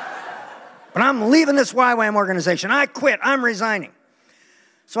 But I'm leaving this YWAM organization. I quit. I'm resigning.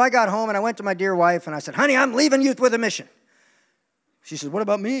 So I got home, and I went to my dear wife, and I said, honey, I'm leaving Youth with a Mission. She said, what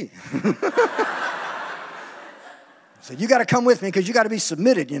about me? I said, you got to come with me because you got to be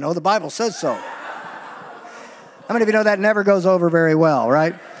submitted, you know. The Bible says so. How many of you know that never goes over very well,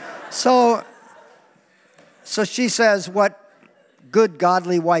 right? So she says what good,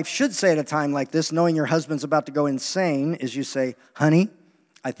 godly wife should say at a time like this, knowing your husband's about to go insane, is you say, honey,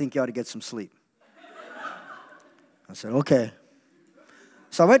 I think you ought to get some sleep. I said, okay.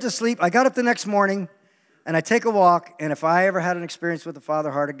 So I went to sleep. I got up the next morning, and I take a walk, and if I ever had an experience with the Father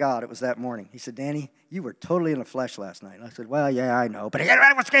heart of God, it was that morning. He said, Danny, you were totally in the flesh last night. And I said, well, yeah, I know, but it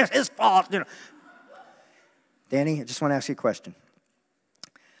was his fault. You know. Danny, I just want to ask you a question.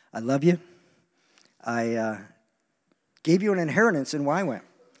 I love you. I gave you an inheritance in YWAM.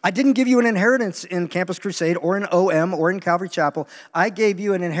 I didn't give you an inheritance in Campus Crusade or in OM or in Calvary Chapel. I gave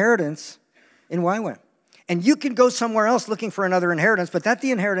you an inheritance in YWAM. And you can go somewhere else looking for another inheritance, but that's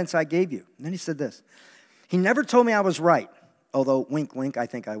the inheritance I gave you. And then he said this. He never told me I was right, although wink, wink, I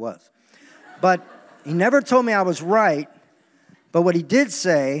think I was. But he never told me I was right, but what he did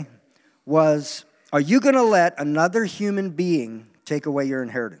say was, are you going to let another human being take away your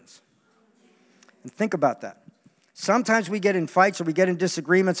inheritance? And think about that. Sometimes we get in fights or we get in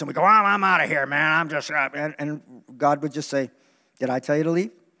disagreements and we go, oh, I'm out of here, man. I'm just, and God would just say, did I tell you to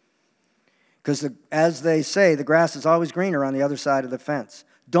leave? Because as they say, the grass is always greener on the other side of the fence.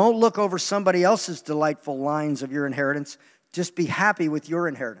 Don't look over somebody else's delightful lines of your inheritance. Just be happy with your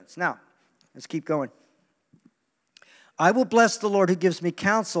inheritance. Now, let's keep going. I will bless the Lord who gives me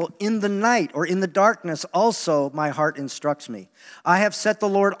counsel in the night or in the darkness. Also, my heart instructs me. I have set the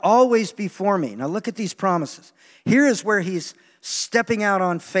Lord always before me. Now, look at these promises. Here is where he's stepping out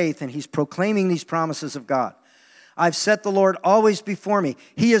on faith and he's proclaiming these promises of God. I've set the Lord always before me.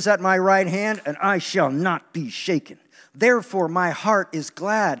 He is at my right hand, and I shall not be shaken. Therefore, my heart is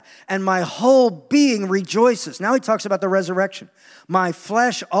glad, and my whole being rejoices. Now he talks about the resurrection. My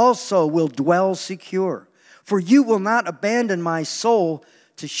flesh also will dwell secure. For you will not abandon my soul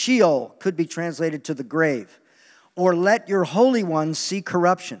to Sheol, could be translated to the grave, or let your Holy One see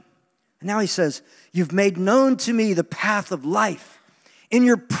corruption. And now he says, you've made known to me the path of life. In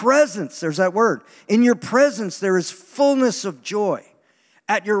your presence, there's that word. In your presence, there is fullness of joy.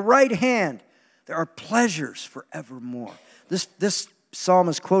 At your right hand, there are pleasures forevermore. This psalm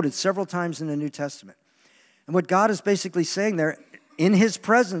is quoted several times in the New Testament. And what God is basically saying there, in his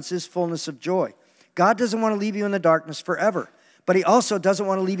presence is fullness of joy. God doesn't want to leave you in the darkness forever. But he also doesn't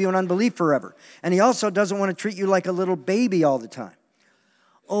want to leave you in unbelief forever. And he also doesn't want to treat you like a little baby all the time.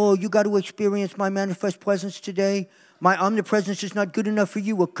 Oh, you got to experience my manifest presence today? My omnipresence is not good enough for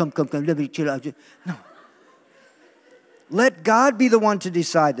you? Well, come, let me chill out. No. Let God be the one to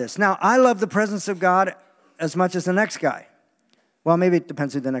decide this. Now, I love the presence of God as much as the next guy. Well, maybe it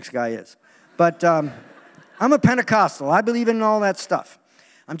depends who the next guy is. But I'm a Pentecostal. I believe in all that stuff.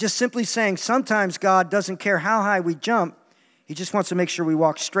 I'm just simply saying sometimes God doesn't care how high we jump. He just wants to make sure we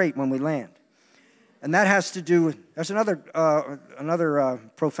walk straight when we land. And that has to do with, there's another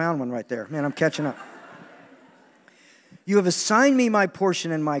profound one right there. Man, I'm catching up. You have assigned me my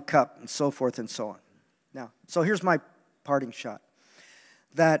portion and my cup, and so forth and so on. Now, so here's my parting shot.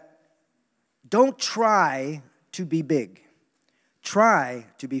 That don't try to be big. Try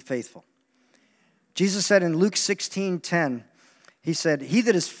to be faithful. Jesus said in Luke 16:10, he said, he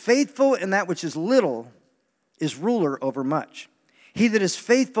that is faithful in that which is little is ruler over much. He that is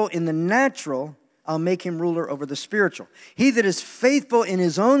faithful in the natural, I'll make him ruler over the spiritual. He that is faithful in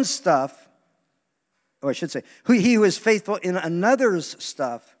his own stuff, or I should say, he who is faithful in another's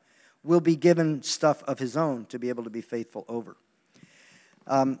stuff will be given stuff of his own to be able to be faithful over.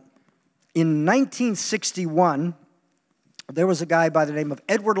 In 1961, there was a guy by the name of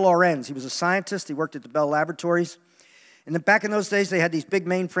Edward Lorenz. He was a scientist. He worked at the Bell Laboratories. And back in those days, they had these big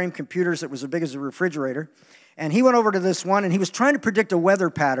mainframe computers that was as big as a refrigerator. And he went over to this one, and he was trying to predict a weather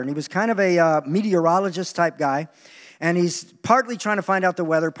pattern. He was kind of a meteorologist type guy. And he's partly trying to find out the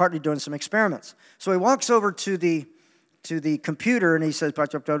weather, partly doing some experiments. So he walks over to the computer, and he says,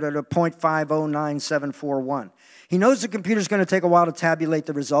 0.509741. He knows the computer's going to take a while to tabulate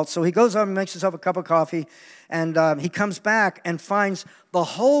the results, so he goes up and makes himself a cup of coffee, and he comes back and finds the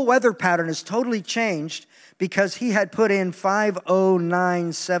whole weather pattern is totally changed because he had put in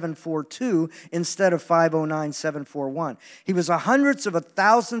 509742 instead of 509741. He was a hundredths of a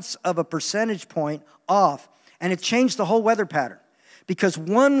thousandths of a percentage point off, and it changed the whole weather pattern. Because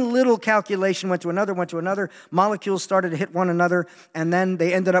one little calculation went to another, molecules started to hit one another, and then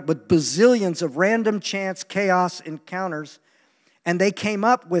they ended up with bazillions of random chance chaos encounters, and they came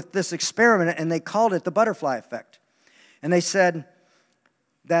up with this experiment, and they called it the butterfly effect. And they said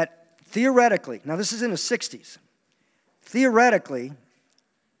that theoretically, now this is in the 60s, theoretically,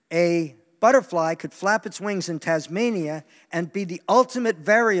 a butterfly could flap its wings in Tasmania and be the ultimate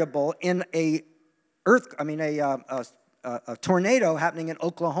variable in a tornado happening in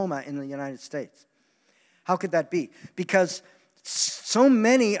Oklahoma in the United States. How could that be? Because so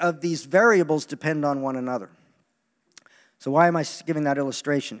many of these variables depend on one another. So why am I giving that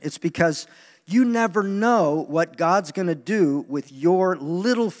illustration? It's because you never know what God's going to do with your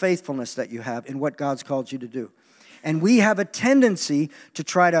little faithfulness that you have in what God's called you to do. And we have a tendency to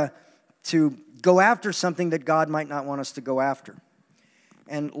try to go after something that God might not want us to go after.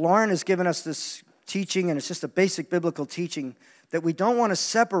 And Lauren has given us this teaching, and it's just a basic biblical teaching, that we don't want to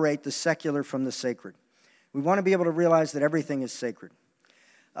separate the secular from the sacred. We want to be able to realize that everything is sacred.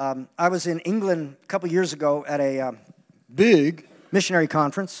 I was in England a couple years ago at a big missionary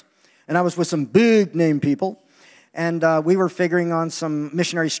conference, and I was with some big name people, and we were figuring on some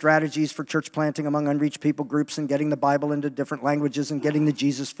missionary strategies for church planting among unreached people groups and getting the Bible into different languages and getting the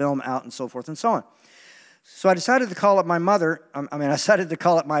Jesus film out and so forth and so on. So I decided to call up my mother. I decided to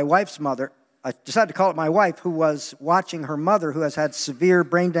call up my wife's mother. I decided to call up my wife, who was watching her mother, who has had severe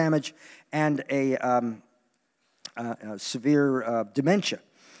brain damage and a severe dementia.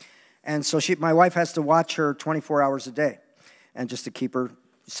 And so my wife has to watch her 24 hours a day, and just to keep her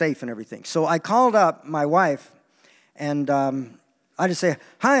safe and everything. So I called up my wife, and I just say,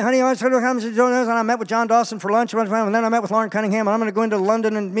 "Hi, honey, I met with John Dawson for lunch, and then I met with Lauren Cunningham, and I'm going to go into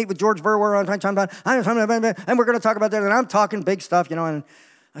London and meet with George Verwer, and we're going to talk about that." And I'm talking big stuff, and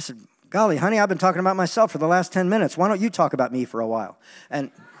I said, "Golly, honey, I've been talking about myself for the last 10 minutes. Why don't you talk about me for a while?" And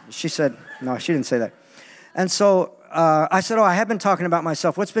she said, no, she didn't say that. And so I said, "Oh, I have been talking about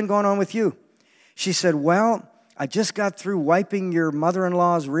myself. What's been going on with you?" She said, "Well, I just got through wiping your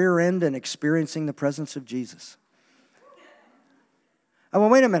mother-in-law's rear end and experiencing the presence of Jesus." I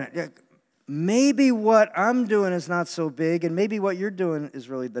went, "Wait a minute. Maybe what I'm doing is not so big, and maybe what you're doing is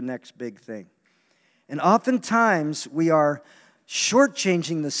really the next big thing." And oftentimes we are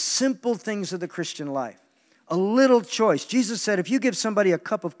shortchanging the simple things of the Christian life. A little choice. Jesus said, if you give somebody a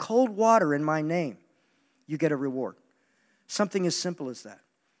cup of cold water in my name, you get a reward. Something as simple as that.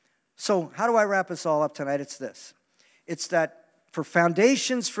 So how do I wrap us all up tonight? It's this. It's that for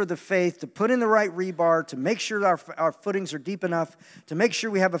foundations for the faith, to put in the right rebar, to make sure our footings are deep enough, to make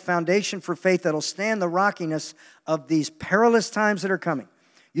sure we have a foundation for faith that'll stand the rockiness of these perilous times that are coming.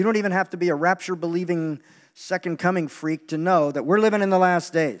 You don't even have to be a rapture-believing second coming freak to know that we're living in the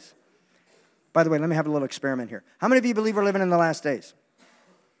last days. By the way, let me have a little experiment here. How many of you believe we're living in the last days?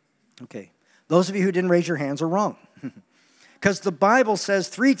 Okay. Those of you who didn't raise your hands are wrong. Because the Bible says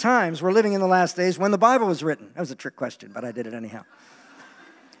 3 times we're living in the last days when the Bible was written. That was a trick question, but I did it anyhow.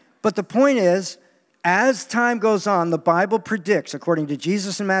 But the point is, as time goes on, the Bible predicts, according to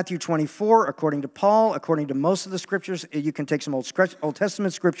Jesus in Matthew 24, according to Paul, according to most of the scriptures, you can take some Old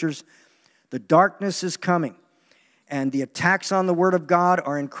Testament scriptures, the darkness is coming. And the attacks on the Word of God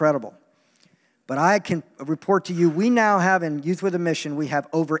are incredible. But I can report to you, we now have in Youth with a Mission, we have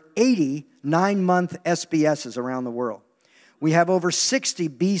over 80 9-month SBSs around the world. We have over 60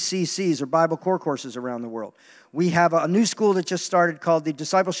 BCCs, or Bible Core Courses, around the world. We have a new school that just started called the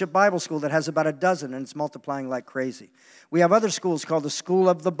Discipleship Bible School that has about a dozen, and it's multiplying like crazy. We have other schools called the School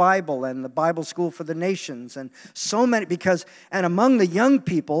of the Bible and the Bible School for the Nations, and so many, and among the young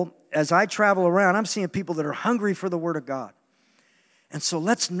people, as I travel around, I'm seeing people that are hungry for the Word of God. And so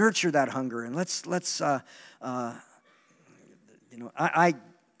let's nurture that hunger, and I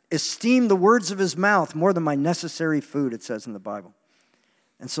esteem the words of his mouth more than my necessary food, it says in the Bible.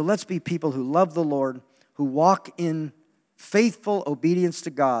 And so let's be people who love the Lord, who walk in faithful obedience to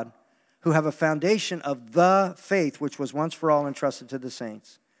God, who have a foundation of the faith which was once for all entrusted to the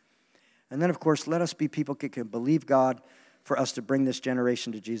saints. And then, of course, let us be people who can believe God for us to bring this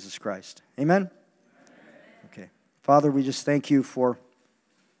generation to Jesus Christ. Amen? Okay. Father, we just thank you for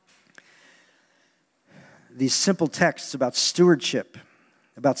these simple texts about stewardship,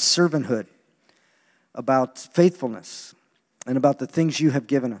 about servanthood, about faithfulness, and about the things you have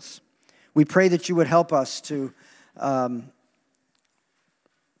given us. We pray that you would help us to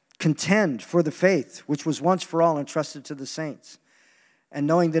contend for the faith which was once for all entrusted to the saints, and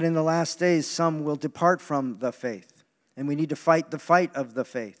knowing that in the last days some will depart from the faith, and we need to fight the fight of the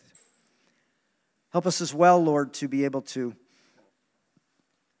faith. Help us as well, Lord, to be able to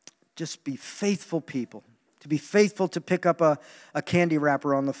just be faithful people, to be faithful to pick up a candy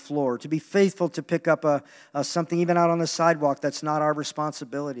wrapper on the floor, to be faithful to pick up something even out on the sidewalk that's not our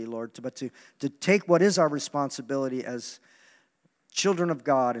responsibility, Lord, but to take what is our responsibility as children of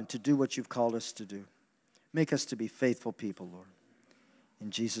God and to do what you've called us to do. Make us to be faithful people, Lord.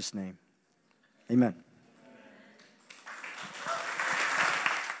 In Jesus' name, amen.